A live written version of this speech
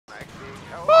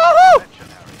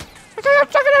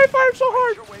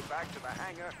charge.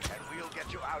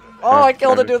 Oh, I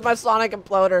killed a dude with my sonic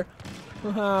imploder.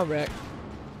 Oh, Rick.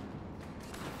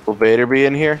 Will Vader be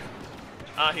in here?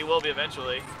 He will be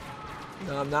eventually.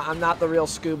 No, I'm not the real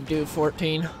Scoob Dude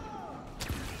 14.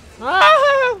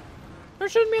 Ah! They're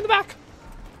shooting me in the back.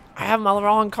 I have my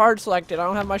wrong card selected. I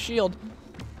don't have my shield.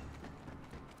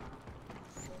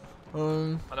 I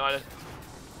know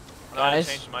I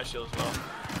changed my shield as well.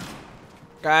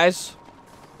 Guys,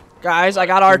 I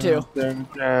got R2.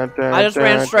 I just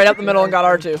ran straight up the middle and got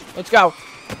R2. Let's go.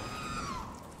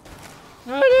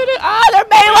 Ah, they're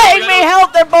meleeing me!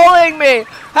 Help! They're bullying me!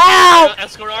 Help!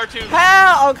 Escort R2.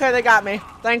 Help! Okay, they got me.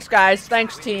 Thanks, guys.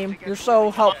 Thanks, team. You're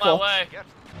so helpful. On my way.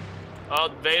 Oh,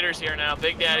 Vader's here now.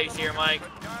 Big Daddy's here, Mike.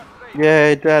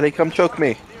 Yay, Daddy, come choke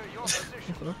me.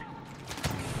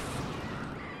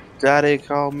 Daddy,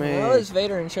 call me. Well, it's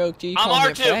Vader and Choke G.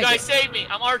 I'm R2, guys, save me.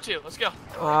 I'm R2. Let's go.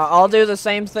 I'll do the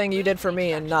same thing you did for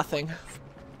me and nothing.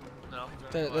 No.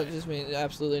 That just means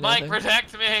absolutely nothing. Mike,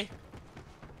 protect me.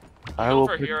 I Go will.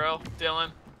 for hero,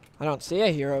 Dylan. I don't see a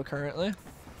hero currently.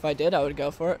 If I did, I would go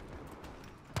for it.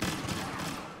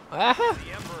 Ah!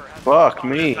 Fuck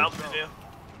me.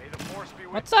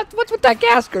 What's that? What's with that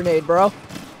gas grenade, bro?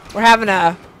 We're having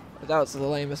a. That was the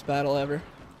lamest battle ever.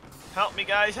 Help me,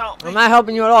 guys, help me. I'm not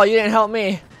helping you at all. You didn't help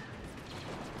me.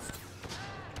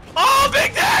 Oh,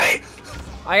 Big Daddy!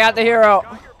 I got the hero.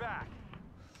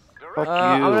 Fuck you.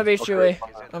 I'm gonna be Chewie.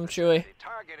 I'm Chewie.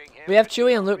 We have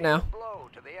Chewie and Luke now.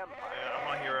 Yeah,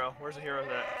 I'm a hero. Where's the hero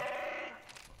at?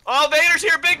 Oh, Vader's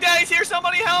here! Big Daddy's here!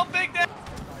 Somebody help! Big Daddy!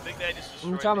 Big Daddy just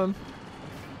destroyed I'm coming. me.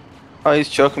 Oh, he's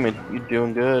choking me. You're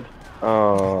doing good.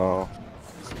 Oh.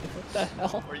 What the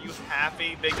hell? Were you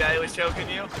happy Big Daddy was choking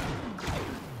you?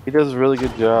 He does a really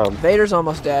good job. Vader's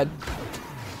almost dead.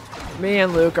 Me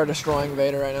and Luke are destroying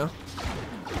Vader right now.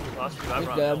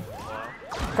 He's dead.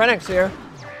 Krennic's here.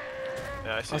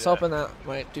 Yeah, I see I was hoping that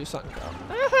might do something.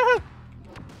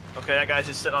 Okay, that guy's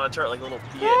just sitting on a turret like a little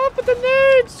idiot. Help with the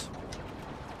nades!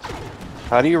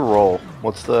 How do you roll?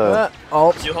 What's the...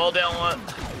 Alt. You hold down what?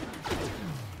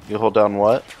 You hold down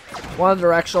what? One of the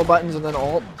directional buttons and then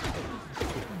Alt.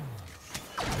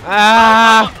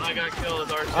 Ah! I got killed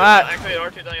as R2. Ah. Actually,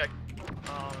 R2 then I got...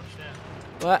 Oh,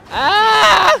 shit. What?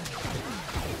 Ah!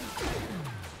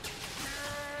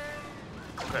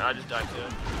 Okay, I just died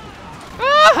too.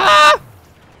 Ah!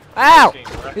 Ow!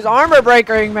 He's armor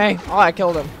breakering me. Oh, I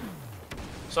killed him.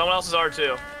 Someone else is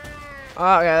R2.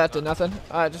 Oh, yeah, that did nothing.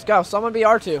 Alright, just go. Someone be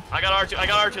R2. I got R2. I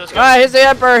got R2. Let's go. Alright, here's the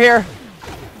Emperor here.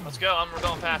 Let's go. We're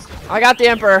going past him. I got the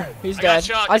Emperor. He's I dead.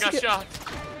 got shot.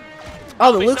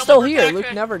 Oh, the Luke's still here. protect Luke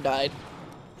me. never died.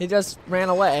 He just ran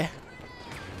away.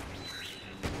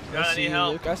 Got I any see you,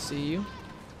 help? Luke. I see you.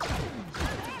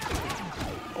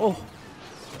 Oh.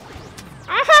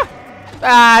 Aha!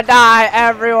 Ah, die,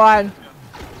 everyone.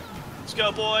 Let's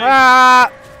go, boy. Ah!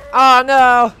 Oh,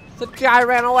 no. The guy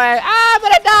ran away. Ah, I'm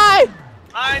gonna die!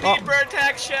 I need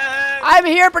protection. I'm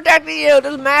here protecting you.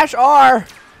 Just mash R.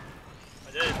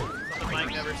 I did. Something Mike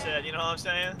never said. You know what I'm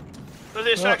saying? There's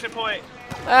the extraction point.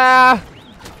 Ah.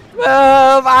 Move.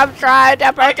 I'm trying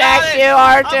to protect you,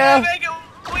 R2. I'm gonna make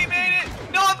it. We made it.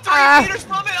 No, I'm 3 meters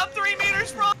from it. I'm 3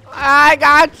 meters from it. I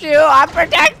got you. I'm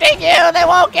protecting you. They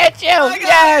won't get you.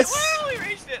 Yes. Woo, we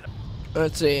reached it.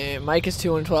 Let's see. Mike is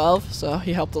 2 and 12, so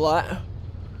he helped a lot.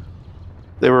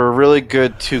 They were a really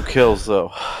good 2 kills,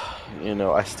 though. You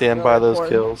know, I stand by those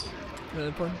kills. Really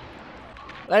important.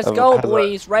 Let's go,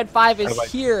 boys. Red 5 is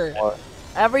here.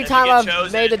 Every time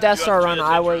I've made the Death Star run,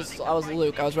 I was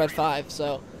Luke. I was Red 5,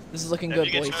 so this is looking good,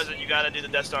 If you boys. get chosen, you gotta do the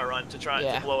Death Star run to try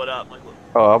to blow it up. Like,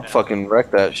 Oh, I'll fucking wreck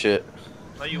that shit.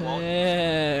 no, you won't.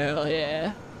 Hell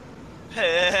yeah.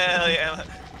 Hell yeah.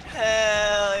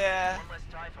 Hell yeah.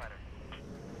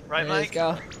 Right, Let's Mike?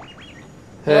 go.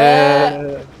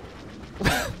 Hell.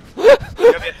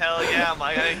 You gotta be hell yeah,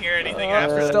 Mike. I didn't hear anything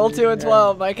after that. Still 2 and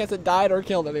 12. Mike hasn't died or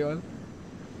killed anyone.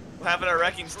 What happened to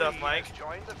wrecking stuff, Mike?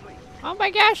 Oh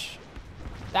my gosh.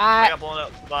 I Die. got blown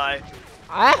up by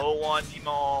Ah. 01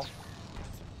 Mall.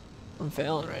 I'm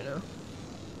failing right now.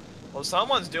 Well,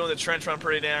 someone's doing the trench run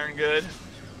pretty darn good.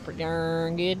 Pretty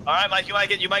darn good. All right, Mike, you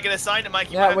might get assigned to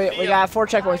Mike. You Yeah, might we got 4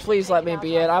 checkpoints. Please let me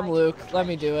be it. I'm Luke. Let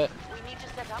me do it.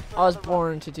 I was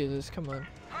born to do this. Come on.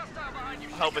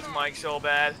 I hope it's Mike so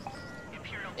bad.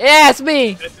 Yeah, it's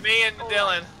me. It's me and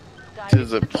Dylan.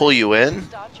 Does it pull you in?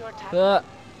 No.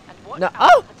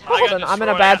 Oh, hold got on. I'm in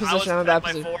a destroyed. bad I was position. I'm in a bad attacked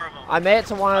by position. 4 of them. I made it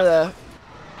to one of the.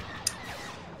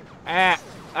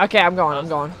 Okay, I'm going. I'm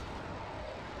going.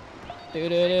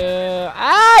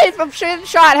 I'm shooting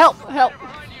shot. Help! Help!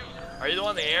 Are you the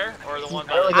one in the air or the one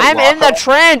by the... I'm in the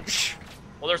trench.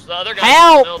 Well, there's the other guy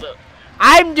Help! in the middle.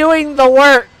 I'm doing the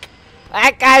work.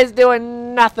 That guy's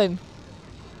doing nothing.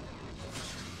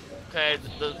 Okay,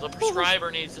 the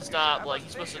prescriber needs to stop. Like,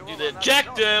 he's supposed to do the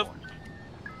objective.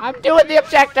 I'm doing the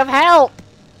objective. Help!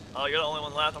 Oh, you're the only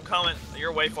one left. I'm coming.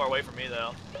 You're way far away from me,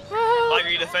 though. Mike, are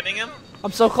you defending him?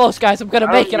 I'm so close, guys. I'm gonna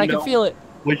make it. I can feel it.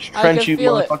 Which trench you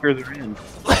motherfuckers are in?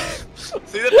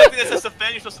 See, the big thing that says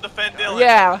defend, you're supposed to defend Dylan.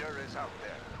 Yeah.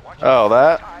 Oh,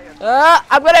 that?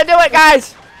 I'm gonna do it,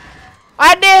 guys.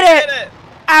 I did it.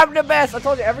 I'm the best. I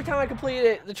told you, every time I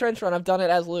complete the trench run, I've done it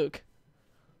as Luke.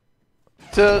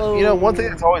 So, you know, one thing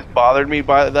that's always bothered me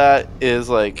by that is,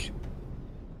 like,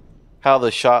 how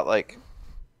the shot, like,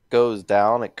 goes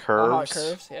down. It curves. Oh, it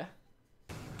curves, yeah.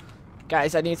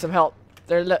 Guys, I need some help.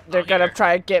 They're gonna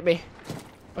try and get me.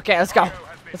 Okay, let's go.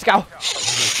 Let's go.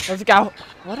 Let's go.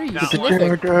 What are you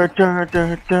sniffing?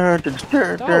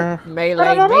 Don't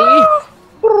melee me.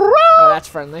 Oh, that's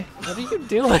friendly. What are you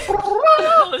doing?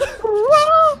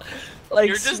 Like,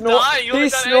 you're just dying. You he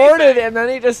snorted anything. And then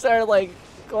he just started like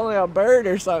calling a bird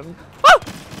or something. Oh!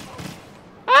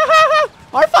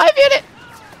 R5 unit.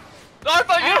 The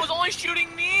R5 unit was only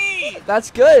shooting me.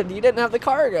 That's good. You didn't have the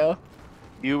cargo.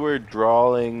 You were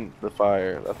drawing the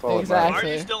fire. That's all. Exactly. Why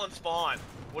are you still in spawn?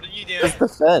 What did you do? Just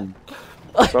defend.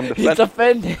 So He's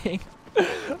defending.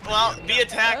 Well, be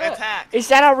attack. Is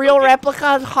that a real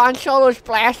replica of Han Solo's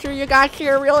blaster you got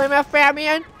here, real MF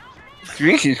Batman?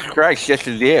 Jesus Christ, yes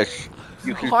it is.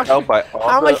 You can tell by all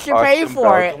How much you pay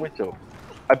for it?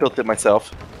 I built it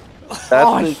myself.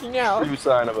 That's the no. true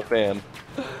sign of a fan.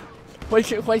 What'd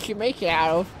you make it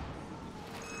out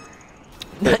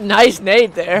of? Nice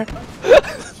nade there.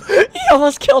 He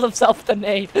almost killed himself with the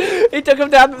nade. He took him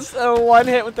down one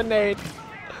hit with the nade.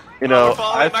 You know,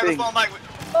 I think... Mike,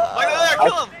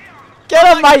 kill him! Get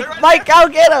him, Mike! Mike, go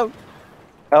get him!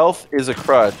 Health is a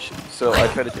crutch, so I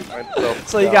try to take myself.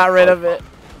 So you got rid of it.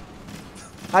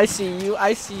 I see you,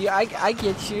 I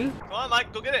get you. Come on,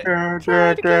 Mike, go get it. You ran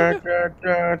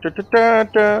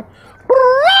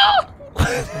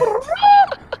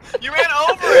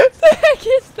over it! What the heck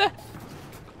is that?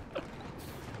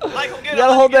 Mike, go get it. You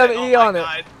gotta hold that E on it.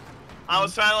 I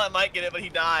was trying to let Mike get it, but he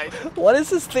died. What is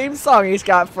this theme song he's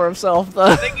got for himself, though?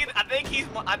 I think he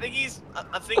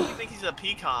thinks he's a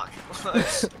peacock.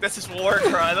 That's his war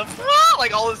cry.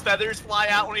 Like all his feathers fly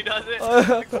out when he does it.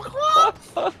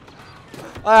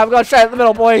 I'm going straight in the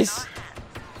middle, boys.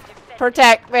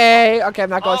 Protect me. Okay, I'm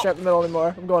not going straight in the middle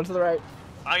anymore. I'm going to the right.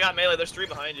 I got melee. There's 3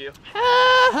 behind you.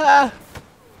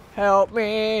 Help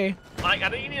me. Mike, I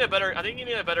think you need a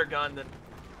better gun than.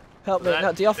 Help me.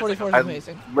 No, DL44 is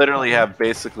amazing. I literally have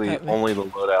basically only the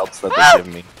loadouts that they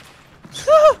give me.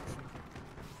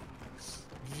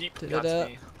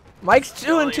 Mike's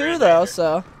doing 2 though,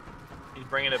 so. He's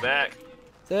bringing it back.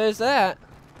 There's that.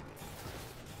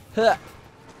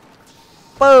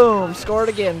 Boom! Scored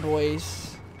again,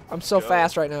 boys. I'm so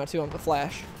fast right now, too. I'm the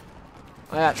Flash.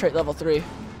 I got trait level 3.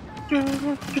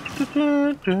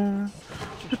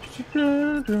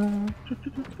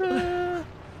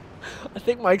 I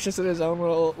think Mike's just in his own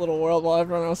little world while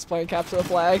everyone else is playing capture the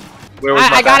flag.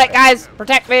 I got it, guys!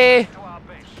 Protect me!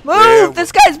 Move!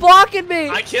 This guy's blocking me!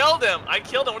 I killed him!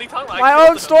 What are you talking about? My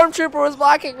own stormtrooper was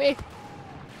blocking me!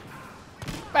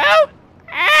 Boom!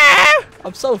 Ah!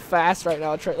 I'm so fast right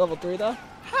now at trait level 3, though.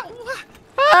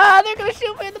 Ah! They're gonna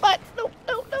shoot me in the butt! No!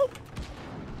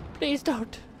 Please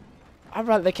don't.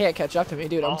 They can't catch up to me,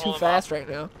 dude. I'm too fast right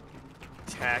now.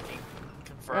 Attacking.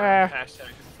 Confirm. Hashtag confirm.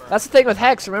 That's the thing with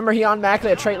Hex. Remember, he automatically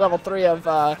at trait level 3 of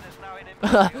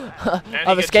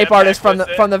escape artist from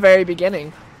the very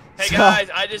beginning. Hey guys,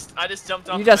 I just jumped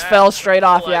off. You just fell straight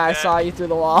off. Yeah, I saw you through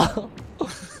the wall.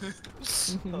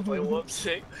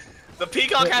 Whoopsie. The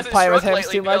peacock hasn't playing with struck Hex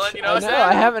lately, too much. Dylan, you know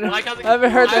I haven't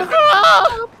heard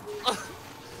that.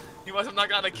 He must have not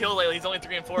gotten a kill lately. He's only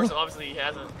 3 and 4, so obviously he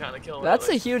hasn't gotten a kill. That's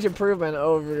a huge improvement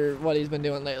over what he's been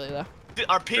doing lately, though. Dude,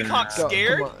 are peacocks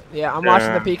scared? Yeah, I'm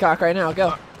watching the peacock right now.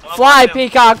 Go. Fly,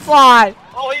 peacock, fly!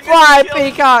 Oh, fly,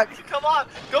 peacock! Come on,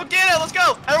 go get it, let's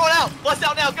go! Everyone out! Blast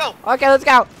out now, go! Okay, let's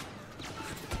go.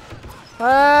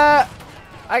 I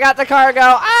got the cargo.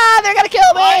 Ah, they're gonna kill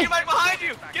me! Oh, Mike behind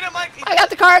you! Get him, Mike! I got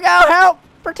the cargo, help!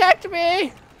 Protect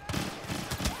me!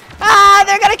 Ah,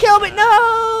 they're gonna kill me!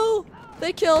 No!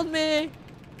 They killed me!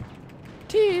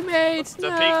 Teammates,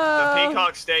 no! The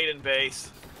peacock stayed in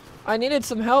base. I needed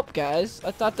some help, guys.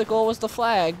 I thought the goal was the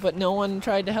flag, but no one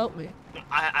tried to help me.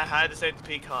 I had to save the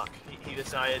peacock. He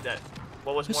decided that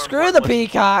what was more Screw the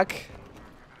peacock!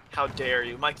 How dare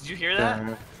you. Mike, did you hear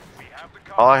that?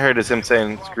 All I heard is him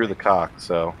saying, screw the cock,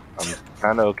 so I'm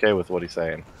kind of okay with what he's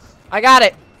saying. I got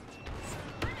it!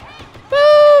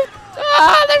 Boo!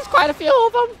 Ah, there's quite a few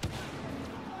of them!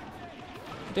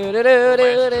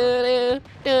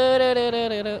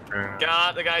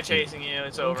 Got the guy chasing you.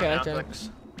 It's over Okay, now. thanks.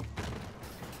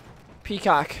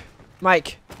 Peacock.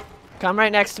 Mike, come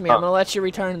right next to me. I'm gonna let you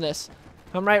return this.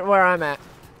 Come right where I'm at.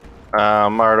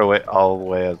 I'm all the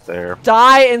way up there.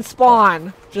 Die and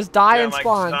spawn. Just die Yeah, and Mike,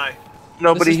 spawn. just die.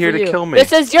 Nobody here to you. kill me.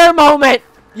 This is your moment.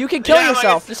 You can kill Yeah, Mike,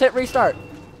 yourself. Just hit restart.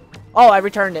 Oh, I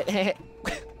returned it.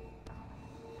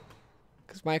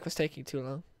 Because Mike was taking too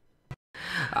long.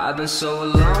 I've been so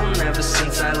alone ever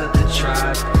since I left the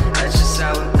tribe. That's just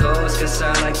how it goes, guess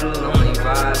I like the lonely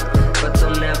vibe. But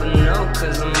they'll never know,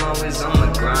 cause I'm always on